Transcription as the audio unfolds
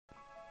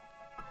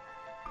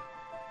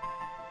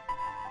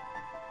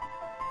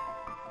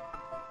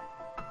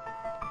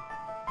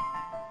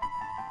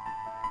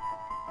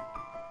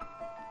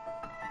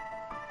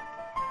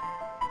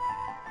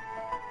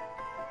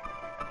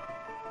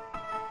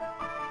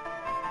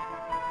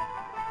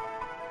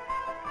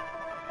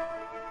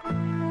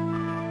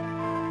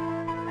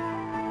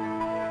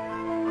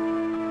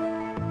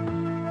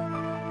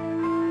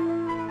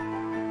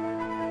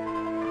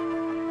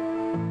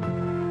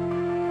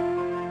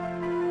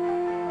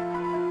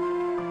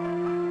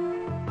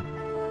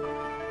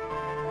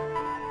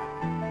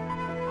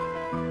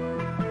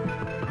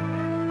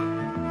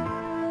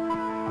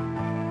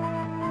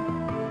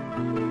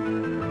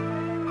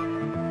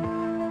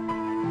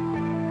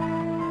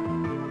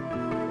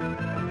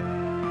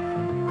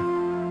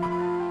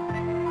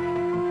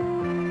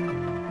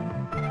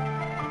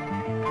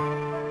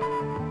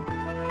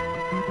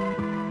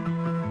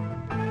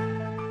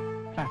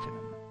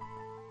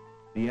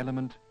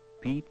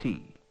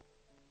PT.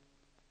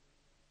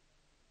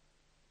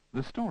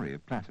 The story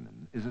of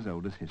platinum is as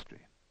old as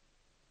history.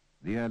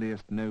 The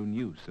earliest known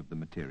use of the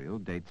material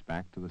dates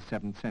back to the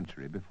 7th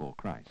century before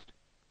Christ.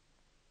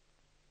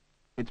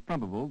 It's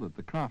probable that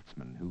the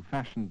craftsmen who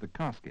fashioned the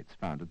caskets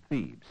found at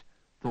Thebes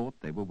thought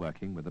they were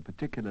working with a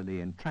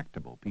particularly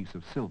intractable piece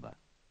of silver.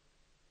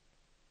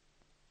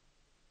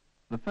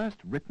 The first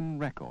written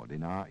record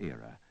in our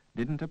era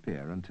didn't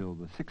appear until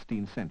the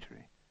 16th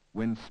century,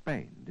 when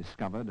Spain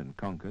discovered and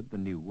conquered the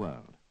New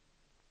World.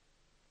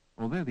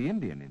 Although the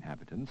Indian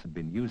inhabitants had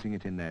been using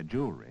it in their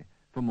jewellery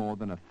for more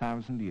than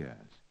 1,000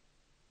 years.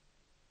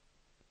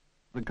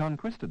 The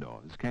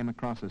conquistadors came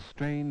across a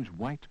strange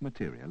white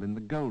material in the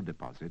gold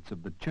deposits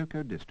of the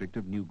Choco district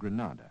of New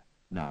Granada,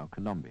 now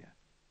Colombia.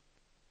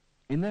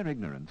 In their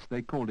ignorance,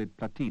 they called it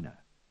platina,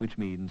 which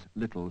means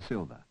little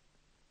silver,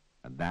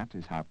 and that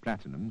is how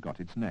platinum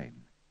got its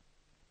name.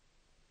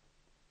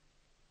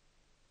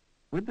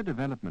 With the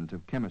development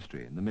of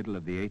chemistry in the middle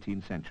of the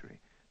 18th century,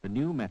 the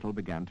new metal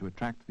began to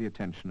attract the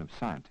attention of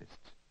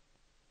scientists.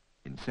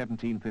 In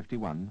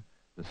 1751,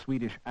 the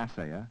Swedish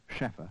assayer,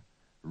 Schäfer,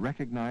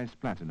 recognized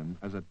platinum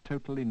as a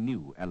totally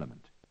new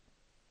element.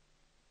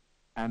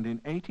 And in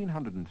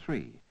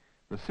 1803,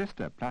 the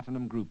sister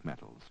platinum group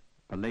metals,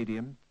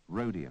 palladium,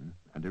 rhodium,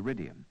 and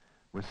iridium,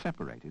 were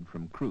separated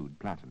from crude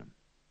platinum.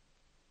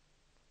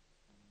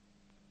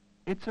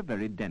 It's a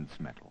very dense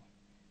metal,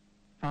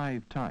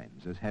 5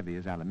 times as heavy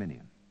as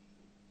aluminium.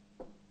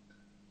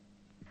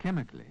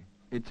 Chemically,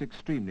 it's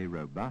extremely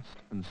robust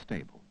and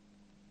stable.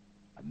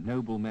 A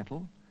noble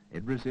metal,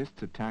 it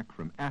resists attack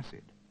from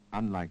acid,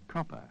 unlike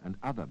copper and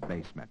other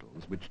base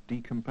metals which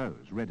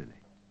decompose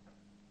readily.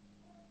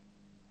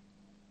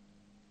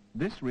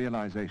 This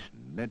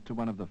realization led to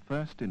one of the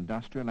first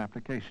industrial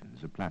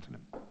applications of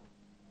platinum.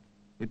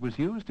 It was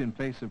used in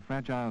place of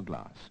fragile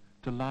glass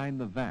to line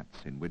the vats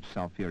in which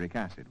sulfuric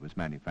acid was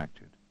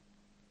manufactured.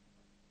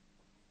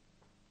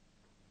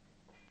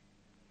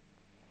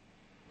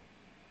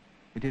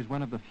 It is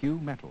one of the few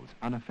metals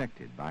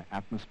unaffected by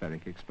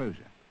atmospheric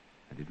exposure,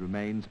 and it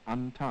remains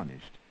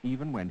untarnished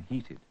even when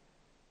heated.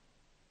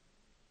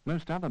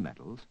 Most other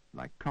metals,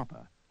 like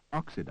copper,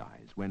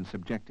 oxidize when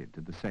subjected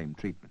to the same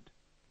treatment.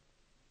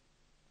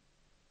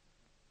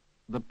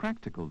 The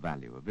practical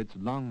value of its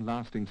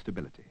long-lasting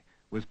stability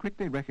was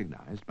quickly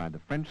recognized by the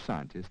French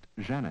scientist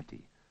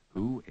Jeannety,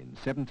 who, in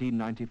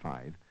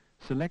 1795,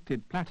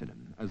 selected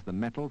platinum as the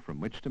metal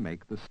from which to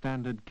make the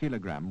standard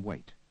kilogram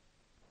weight.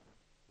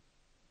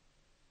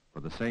 For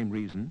the same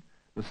reason,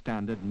 the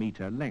standard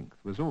meter length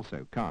was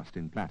also cast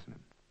in platinum,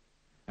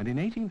 and in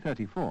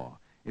 1834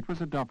 it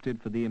was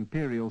adopted for the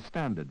imperial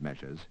standard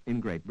measures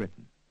in Great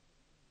Britain.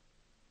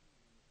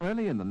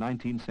 Early in the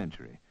 19th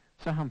century,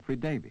 Sir Humphrey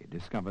Davy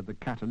discovered the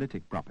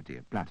catalytic property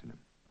of platinum,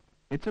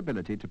 its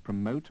ability to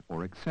promote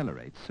or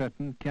accelerate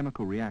certain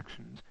chemical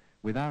reactions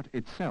without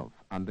itself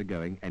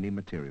undergoing any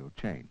material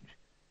change,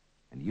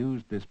 and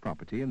used this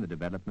property in the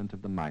development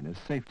of the miner's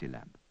safety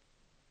lamp.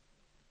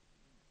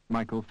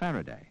 Michael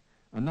Faraday,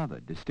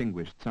 another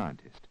distinguished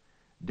scientist,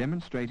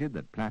 demonstrated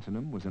that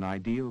platinum was an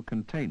ideal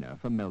container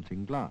for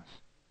melting glass.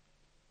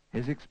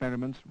 His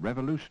experiments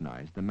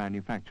revolutionized the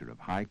manufacture of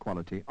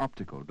high-quality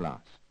optical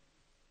glass.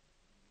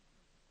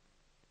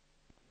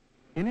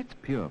 In its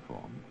pure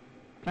form,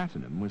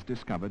 platinum was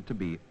discovered to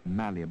be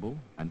malleable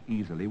and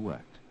easily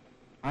worked,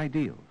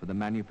 ideal for the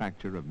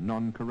manufacture of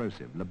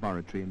non-corrosive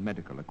laboratory and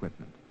medical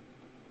equipment.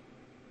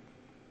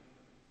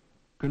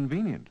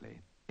 Conveniently,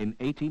 in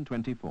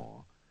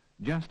 1824,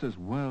 just as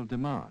world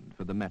demand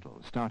for the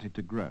metal started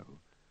to grow,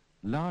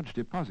 large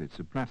deposits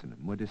of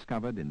platinum were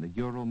discovered in the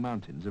Ural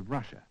Mountains of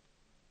Russia.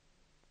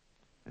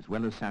 As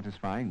well as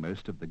satisfying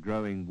most of the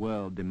growing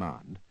world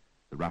demand,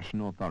 the Russian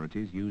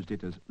authorities used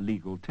it as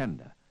legal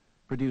tender,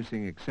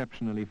 producing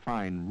exceptionally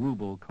fine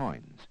ruble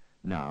coins,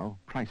 now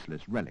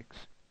priceless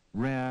relics,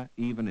 rare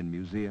even in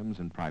museums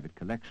and private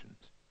collections.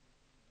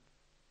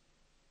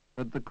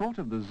 At the court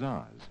of the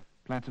Tsars,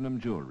 platinum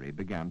jewelry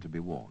began to be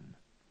worn.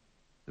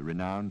 The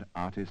renowned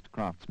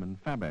artist-craftsman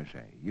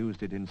Fabergé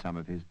used it in some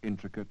of his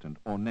intricate and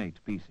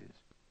ornate pieces.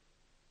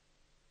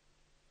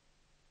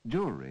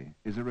 Jewelry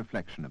is a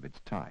reflection of its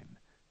time,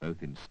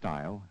 both in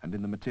style and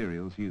in the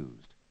materials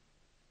used.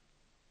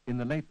 In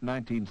the late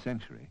 19th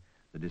century,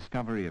 the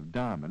discovery of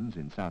diamonds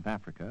in South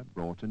Africa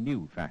brought a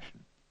new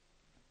fashion.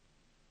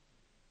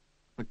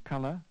 The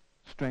color,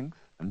 strength,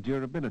 and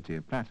durability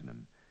of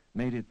platinum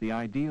made it the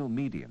ideal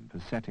medium for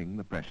setting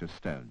the precious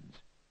stones.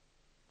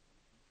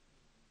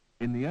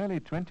 In the early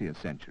 20th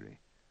century,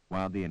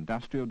 while the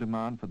industrial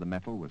demand for the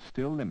metal was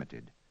still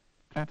limited,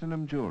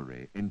 platinum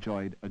jewelry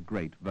enjoyed a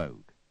great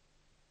vogue.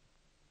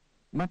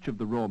 Much of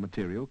the raw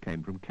material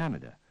came from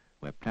Canada,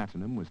 where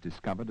platinum was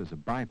discovered as a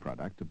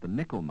byproduct of the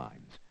nickel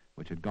mines,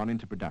 which had gone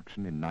into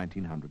production in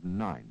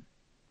 1909.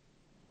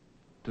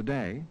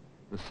 Today,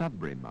 the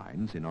Sudbury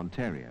mines in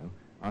Ontario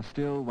are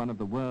still one of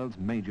the world's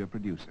major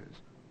producers,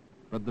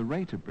 but the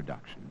rate of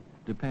production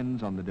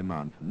depends on the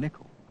demand for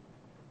nickel.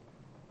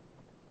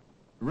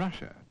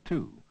 Russia,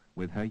 too,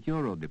 with her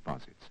Ural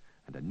deposits,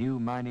 and a new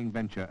mining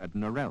venture at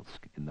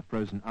Norilsk in the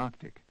frozen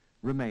Arctic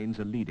remains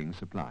a leading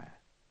supplier.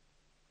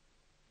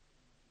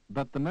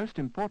 But the most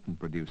important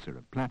producer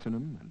of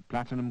platinum and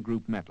platinum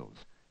group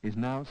metals is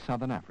now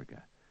Southern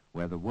Africa,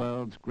 where the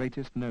world's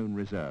greatest known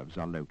reserves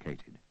are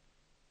located.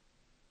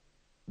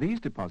 These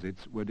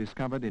deposits were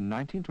discovered in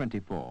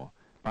 1924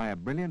 by a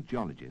brilliant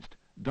geologist,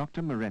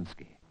 Dr.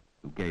 Merensky,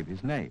 who gave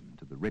his name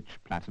to the rich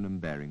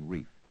platinum-bearing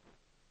reef.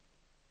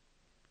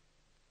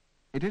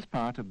 It is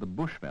part of the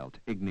Bushveld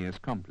Igneous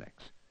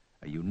Complex,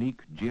 a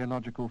unique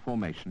geological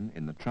formation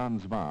in the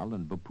Transvaal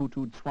and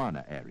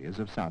Boputu-Tswana areas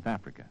of South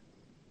Africa.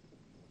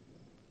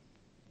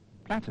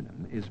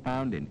 Platinum is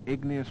found in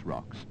igneous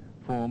rocks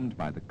formed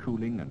by the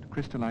cooling and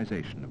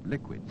crystallization of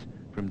liquids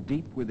from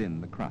deep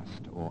within the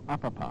crust or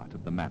upper part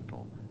of the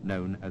mantle,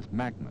 known as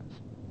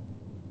magmas.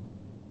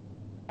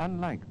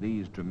 Unlike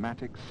these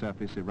dramatic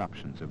surface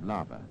eruptions of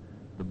lava,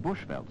 the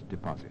Bushveld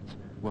deposits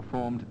were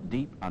formed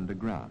deep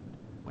underground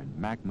when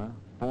magma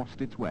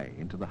forced its way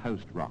into the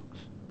host rocks.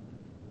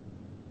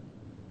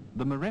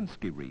 The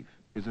Merensky Reef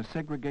is a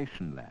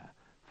segregation layer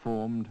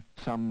formed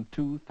some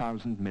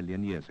 2,000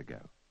 million years ago.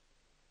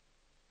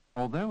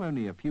 Although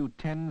only a few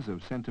tens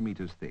of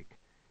centimeters thick,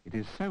 it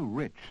is so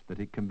rich that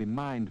it can be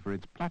mined for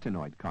its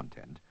platinoid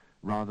content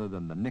rather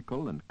than the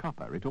nickel and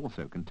copper it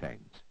also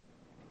contains.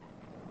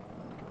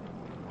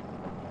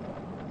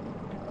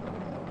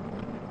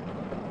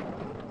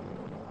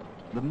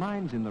 The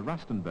mines in the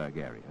Rustenburg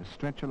area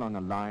stretch along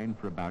a line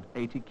for about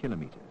 80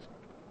 kilometers.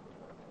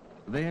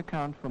 They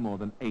account for more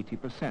than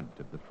 80%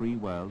 of the free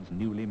world's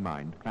newly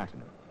mined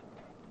platinum.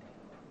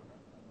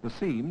 The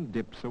seam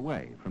dips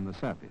away from the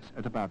surface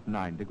at about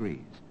 9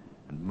 degrees,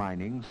 and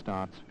mining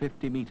starts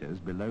 50 meters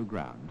below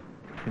ground,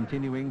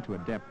 continuing to a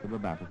depth of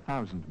about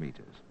 1,000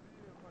 meters.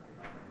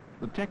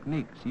 The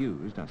techniques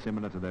used are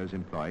similar to those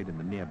employed in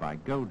the nearby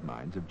gold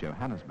mines of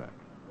Johannesburg.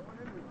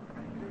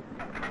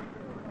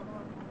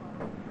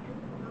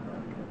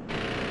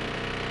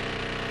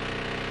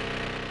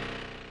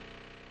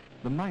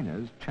 The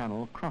miners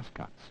channel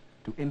crosscuts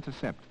to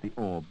intercept the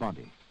ore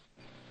body,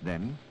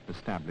 then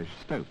establish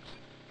stopes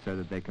so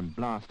that they can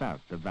blast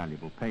out the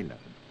valuable payload.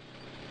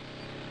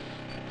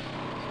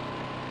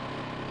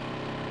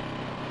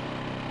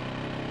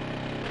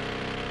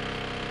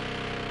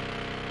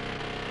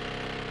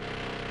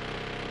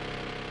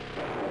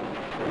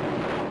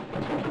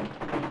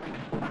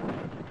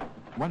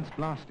 Once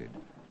blasted,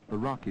 the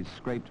rock is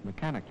scraped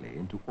mechanically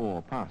into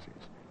ore passes.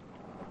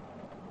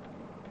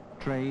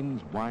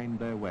 Trains wind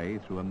their way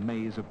through a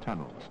maze of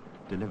tunnels,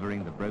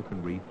 delivering the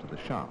broken reef to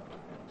the shaft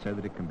so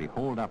that it can be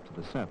hauled up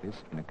to the surface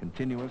in a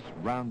continuous,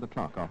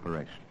 round-the-clock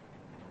operation.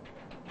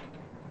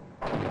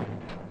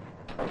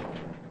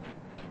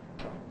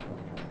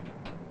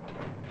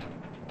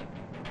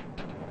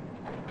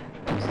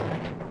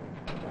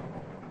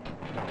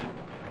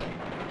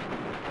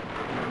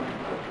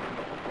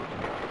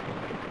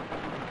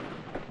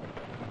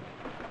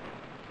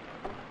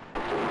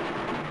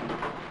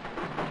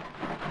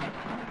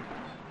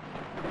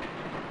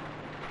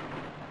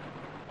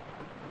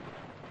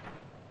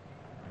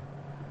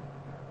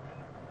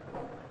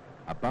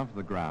 Above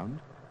the ground,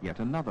 yet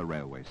another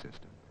railway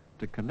system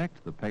to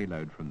collect the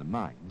payload from the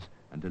mines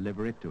and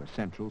deliver it to a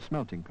central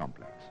smelting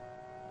complex.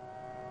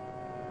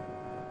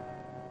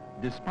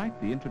 Despite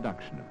the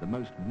introduction of the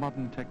most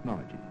modern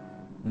technology,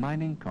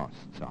 mining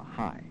costs are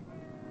high.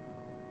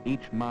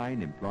 Each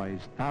mine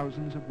employs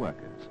thousands of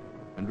workers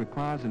and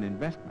requires an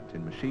investment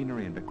in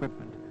machinery and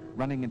equipment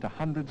running into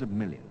hundreds of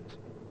millions.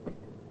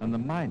 And the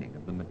mining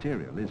of the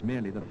material is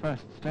merely the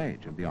first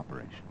stage of the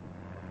operation.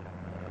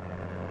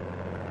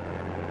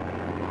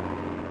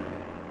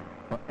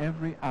 For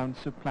every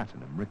ounce of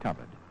platinum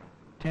recovered,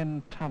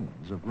 10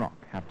 tons of rock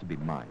have to be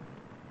mined.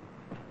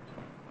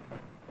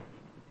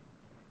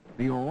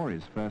 The ore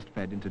is first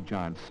fed into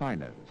giant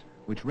silos,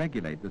 which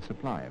regulate the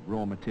supply of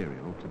raw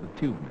material to the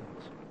tube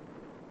mills.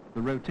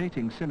 The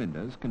rotating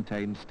cylinders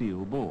contain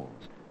steel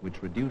balls,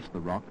 which reduce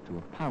the rock to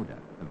a powder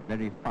of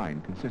very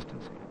fine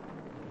consistency.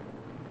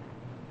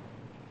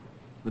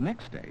 The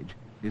next stage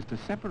is to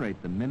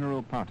separate the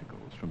mineral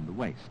particles from the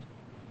waste.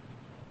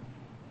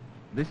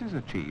 This is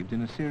achieved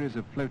in a series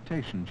of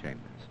flotation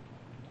chambers.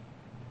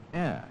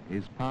 Air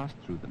is passed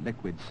through the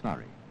liquid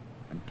slurry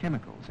and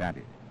chemicals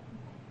added.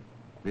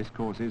 This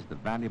causes the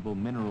valuable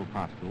mineral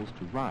particles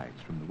to rise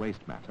from the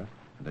waste matter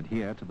and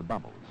adhere to the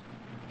bubbles.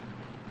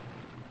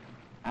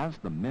 As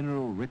the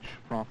mineral-rich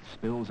froth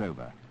spills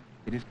over,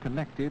 it is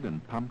collected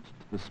and pumped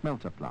to the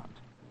smelter plant.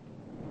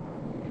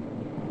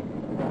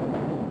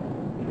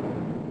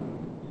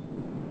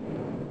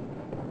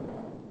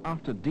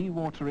 After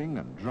dewatering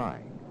and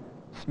drying,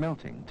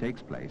 smelting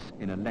takes place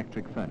in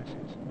electric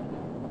furnaces.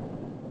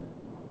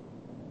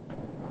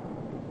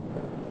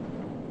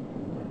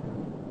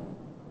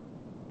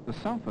 The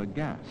sulfur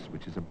gas,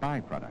 which is a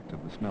byproduct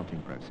of the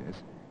smelting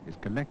process, is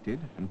collected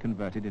and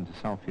converted into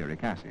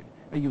sulfuric acid,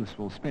 a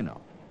useful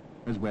spin-off,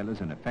 as well as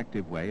an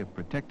effective way of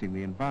protecting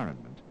the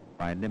environment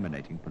by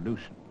eliminating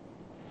pollution.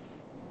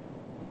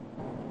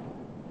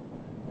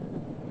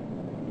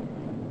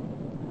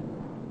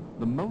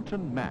 The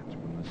molten matte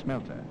from the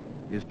smelter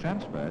is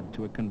transferred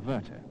to a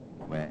converter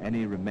where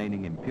any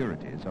remaining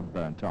impurities are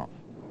burnt off.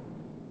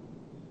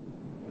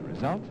 The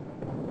result?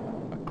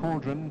 A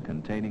cauldron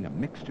containing a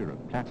mixture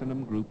of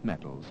platinum group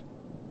metals,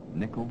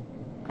 nickel,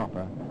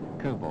 copper,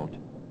 cobalt,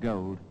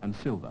 gold and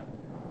silver,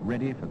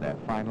 ready for their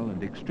final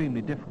and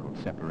extremely difficult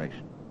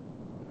separation.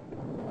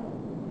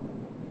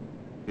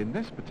 In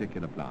this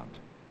particular plant,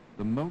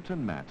 the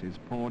molten matte is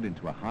poured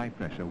into a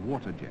high-pressure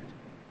water jet,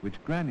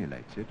 which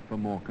granulates it for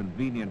more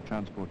convenient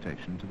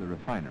transportation to the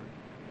refinery.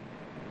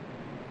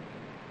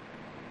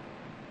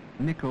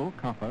 Nickel,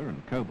 copper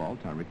and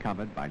cobalt are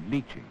recovered by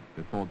leaching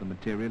before the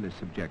material is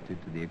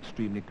subjected to the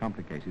extremely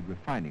complicated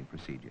refining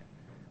procedure,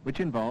 which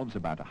involves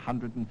about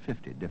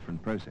 150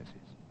 different processes.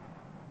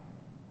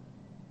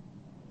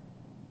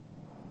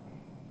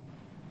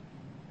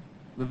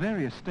 The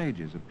various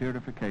stages of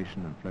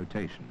purification and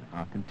flotation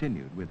are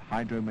continued with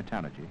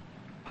hydrometallurgy,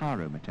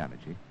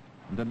 pyrometallurgy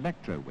and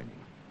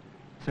electrowinning,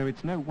 so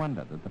it's no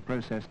wonder that the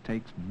process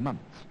takes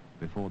months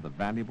before the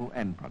valuable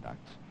end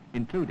products,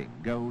 including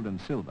gold and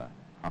silver,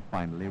 are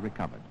finally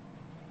recovered.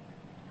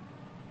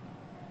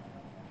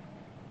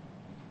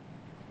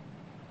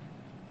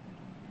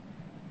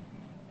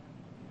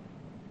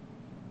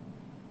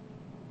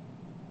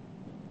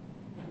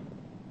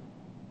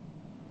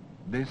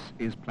 This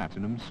is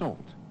platinum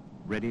salt,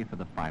 ready for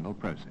the final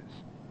process,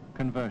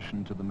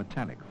 conversion to the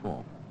metallic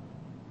form.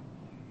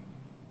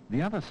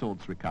 The other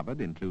salts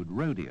recovered include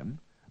rhodium,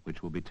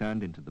 which will be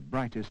turned into the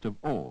brightest of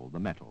all the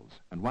metals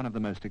and one of the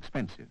most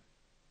expensive.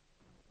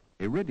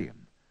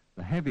 Iridium,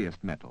 the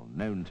heaviest metal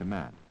known to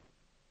man.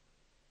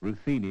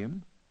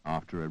 Ruthenium,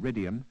 after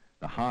iridium,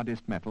 the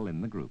hardest metal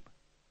in the group.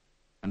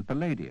 And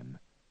palladium,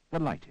 the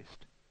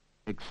lightest,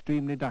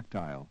 extremely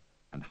ductile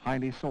and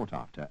highly sought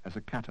after as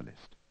a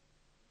catalyst.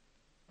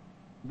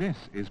 This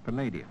is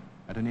palladium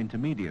at an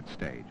intermediate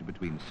stage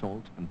between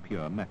salt and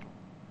pure metal.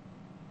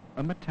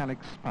 A metallic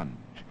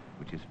sponge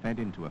which is fed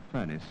into a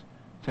furnace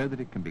so that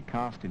it can be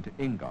cast into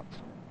ingots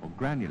or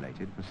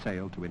granulated for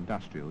sale to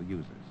industrial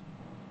users.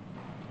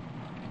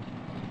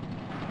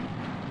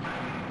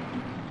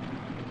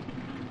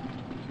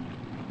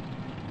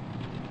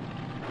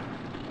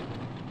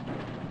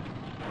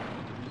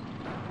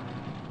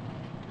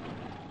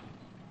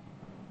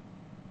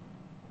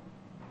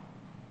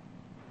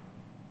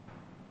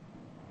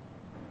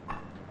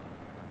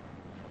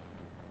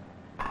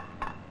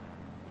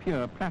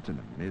 Pure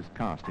platinum is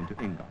cast into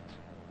ingots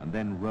and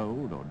then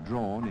rolled or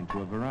drawn into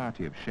a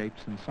variety of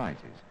shapes and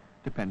sizes,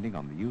 depending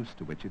on the use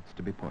to which it's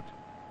to be put.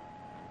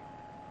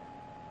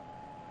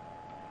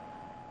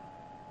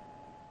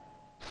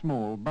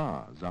 Small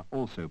bars are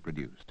also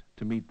produced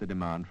to meet the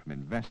demand from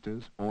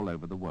investors all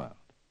over the world.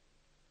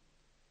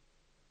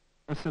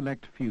 A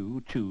select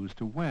few choose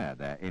to wear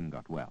their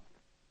ingot wealth.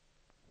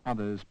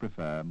 Others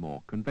prefer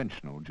more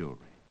conventional jewelry.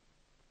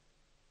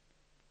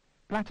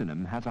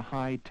 Platinum has a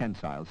high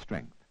tensile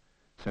strength,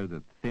 so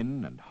that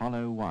thin and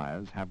hollow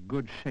wires have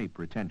good shape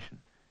retention,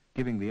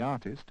 giving the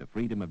artist a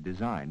freedom of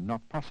design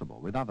not possible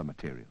with other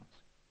materials.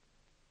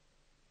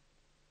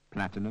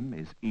 Platinum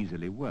is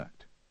easily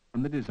worked,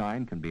 and the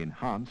design can be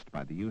enhanced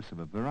by the use of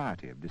a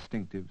variety of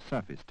distinctive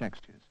surface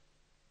textures.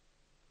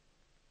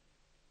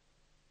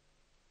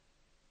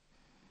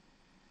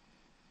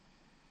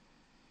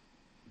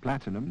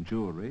 Platinum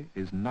jewelry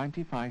is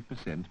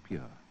 95%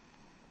 pure.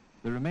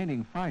 The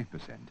remaining 5%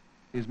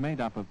 is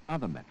made up of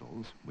other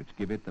metals which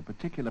give it the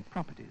particular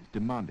properties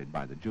demanded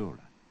by the jeweler.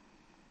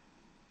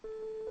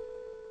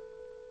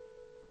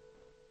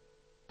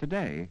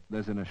 Today,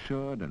 there's an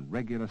assured and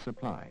regular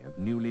supply of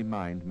newly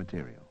mined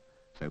material,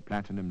 so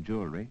platinum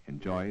jewelry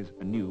enjoys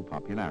a new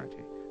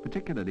popularity,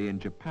 particularly in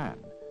Japan,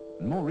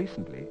 and more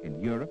recently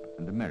in Europe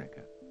and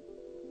America.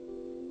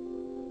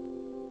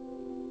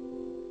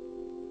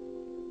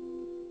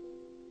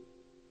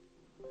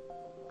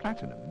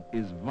 Platinum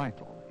is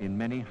vital in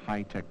many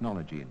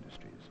high-technology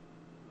industries.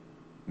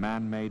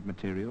 Man-made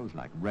materials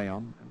like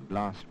rayon and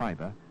glass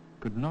fiber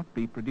could not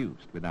be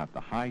produced without the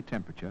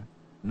high-temperature,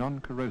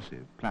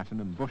 non-corrosive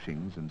platinum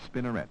bushings and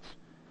spinnerets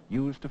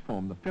used to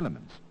form the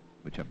filaments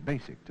which are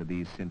basic to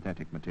these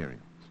synthetic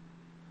materials.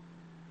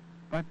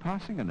 By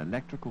passing an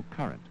electrical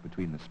current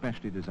between the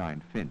specially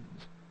designed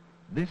fins,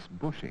 this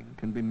bushing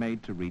can be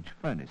made to reach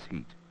furnace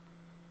heat.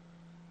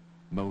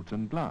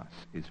 Molten glass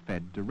is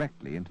fed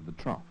directly into the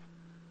trough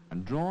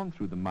and drawn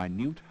through the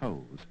minute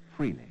holes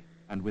freely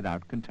and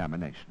without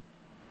contamination.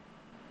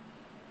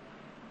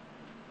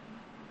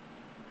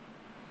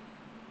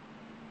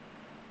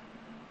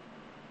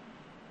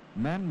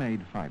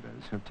 Man-made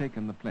fibers have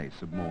taken the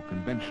place of more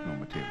conventional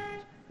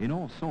materials in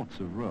all sorts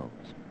of roles,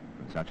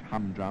 from such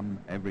humdrum,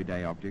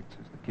 everyday objects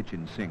as the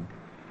kitchen sink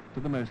to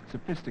the most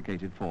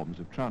sophisticated forms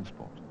of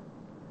transport.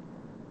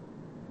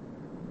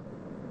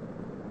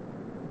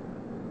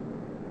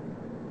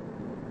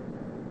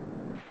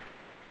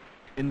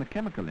 In the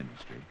chemical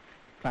industry,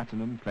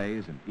 platinum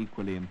plays an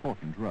equally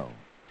important role,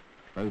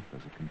 both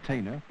as a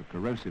container for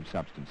corrosive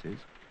substances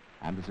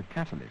and as a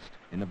catalyst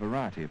in a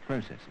variety of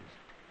processes.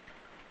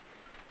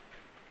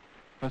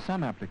 For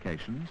some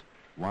applications,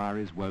 wire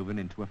is woven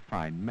into a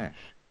fine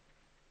mesh.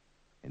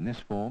 In this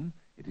form,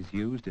 it is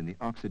used in the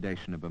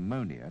oxidation of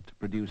ammonia to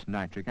produce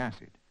nitric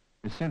acid,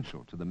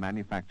 essential to the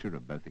manufacture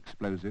of both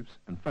explosives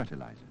and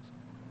fertilizers.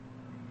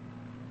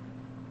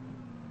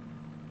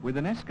 With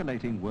an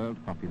escalating world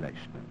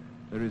population,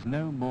 there is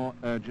no more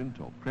urgent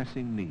or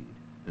pressing need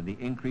than the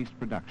increased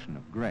production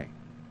of grain.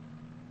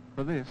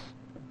 For this,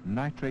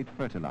 nitrate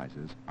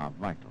fertilizers are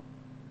vital.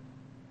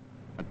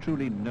 A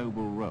truly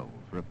noble role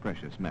for a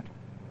precious metal.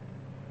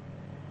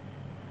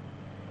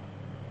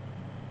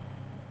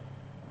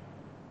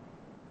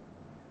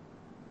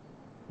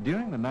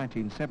 During the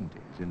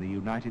 1970s in the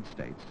United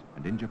States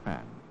and in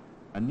Japan,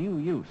 a new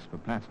use for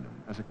platinum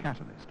as a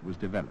catalyst was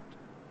developed.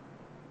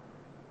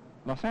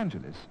 Los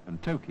Angeles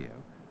and Tokyo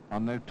are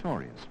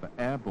notorious for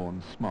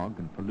airborne smog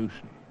and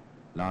pollution,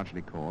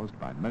 largely caused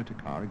by motor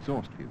car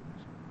exhaust fumes.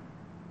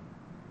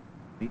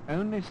 The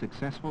only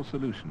successful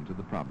solution to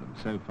the problem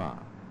so far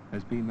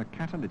has been the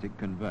catalytic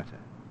converter,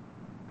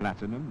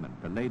 platinum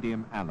and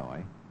palladium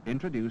alloy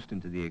introduced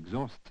into the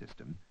exhaust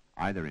system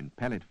either in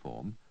pellet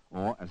form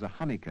or as a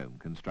honeycomb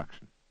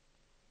construction.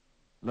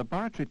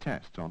 Laboratory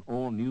tests on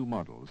all new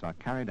models are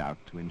carried out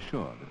to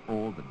ensure that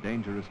all the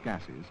dangerous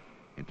gases,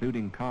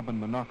 including carbon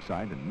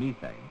monoxide and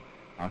methane,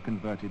 are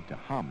converted to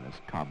harmless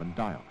carbon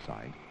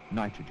dioxide,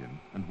 nitrogen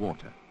and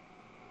water.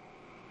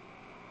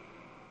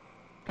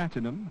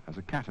 Platinum, as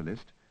a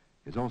catalyst,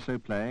 is also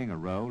playing a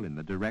role in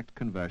the direct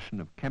conversion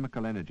of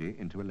chemical energy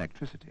into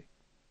electricity.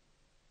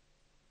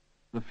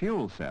 The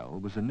fuel cell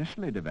was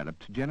initially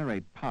developed to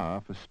generate power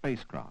for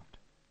spacecraft,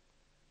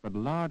 but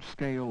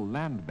large-scale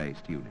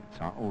land-based units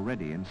are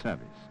already in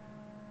service.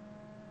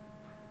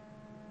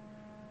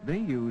 They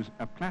use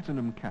a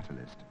platinum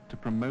catalyst to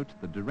promote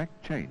the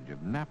direct change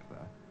of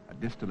naphtha, a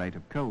distillate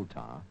of coal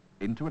tar,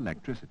 into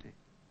electricity.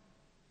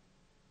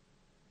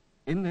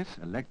 In this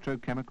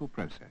electrochemical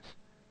process,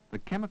 the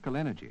chemical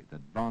energy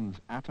that bonds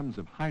atoms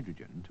of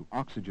hydrogen to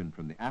oxygen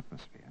from the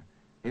atmosphere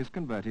is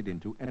converted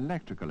into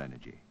electrical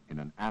energy in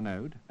an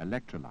anode,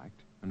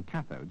 electrolyte, and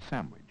cathode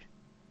sandwich.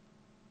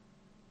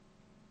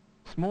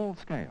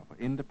 Small-scale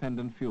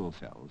independent fuel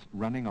cells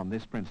running on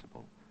this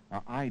principle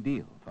are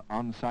ideal for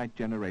on-site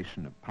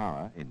generation of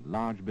power in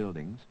large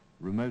buildings,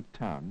 remote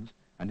towns,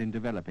 and in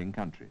developing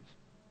countries.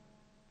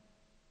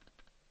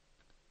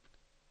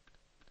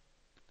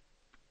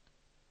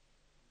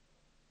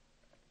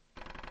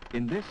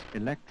 In this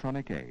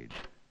electronic age,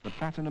 the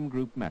platinum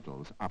group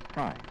metals are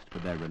prized for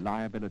their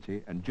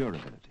reliability and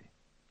durability.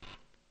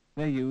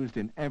 They're used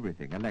in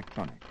everything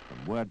electronic,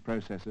 from word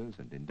processors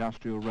and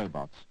industrial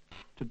robots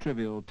to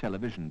trivial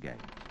television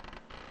games.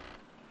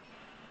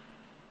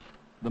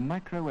 The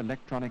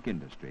microelectronic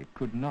industry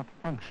could not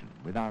function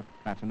without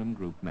platinum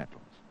group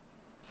metals.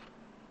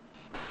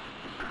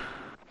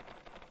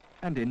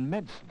 And in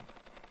medicine,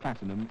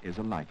 platinum is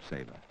a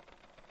lifesaver.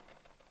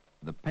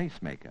 The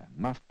pacemaker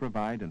must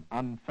provide an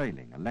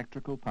unfailing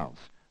electrical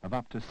pulse of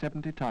up to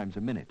 70 times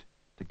a minute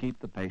to keep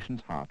the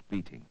patient's heart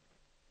beating.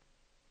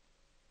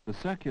 The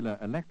circular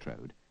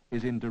electrode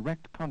is in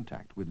direct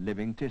contact with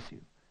living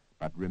tissue,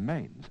 but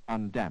remains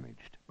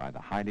undamaged by the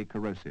highly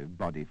corrosive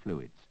body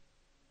fluids.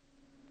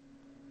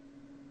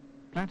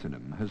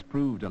 Platinum has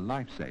proved a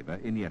lifesaver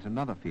in yet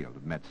another field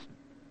of medicine.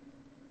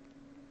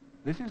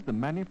 This is the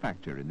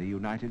manufacture in the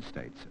United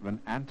States of an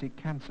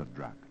anti-cancer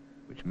drug,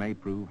 which may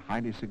prove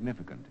highly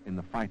significant in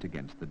the fight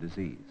against the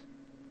disease.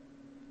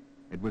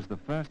 It was the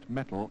first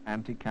metal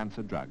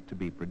anti-cancer drug to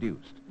be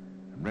produced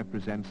and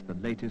represents the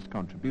latest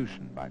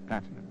contribution by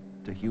platinum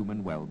to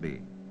human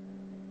well-being.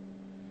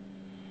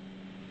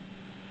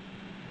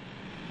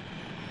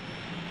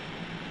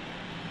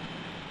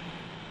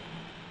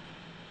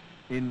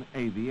 In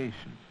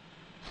aviation,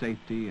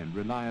 safety and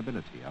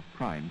reliability are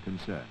prime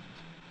concerns,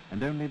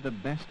 and only the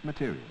best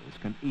materials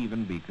can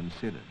even be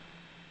considered.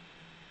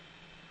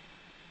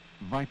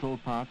 Vital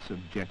parts of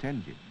jet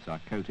engines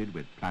are coated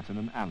with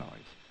platinum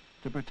alloys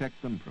to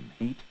protect them from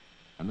heat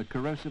and the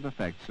corrosive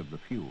effects of the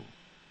fuel.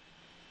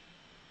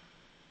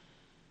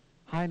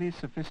 Highly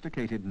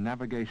sophisticated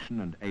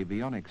navigation and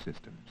avionics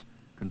systems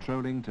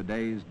controlling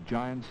today's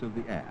giants of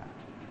the air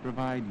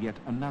provide yet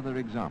another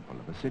example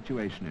of a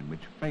situation in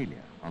which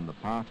failure on the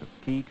part of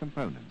key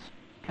components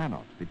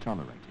cannot be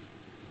tolerated.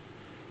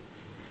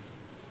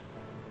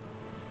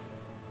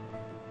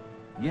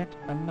 Yet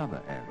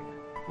another area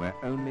where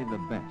only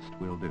the best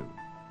will do.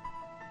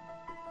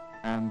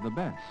 And the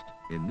best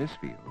in this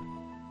field,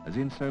 as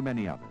in so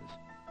many others,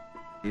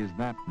 is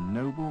that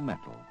noble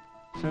metal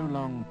so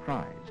long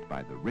prized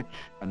by the rich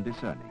and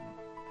discerning,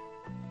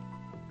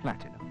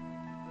 platinum,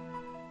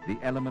 the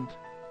element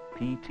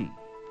PT.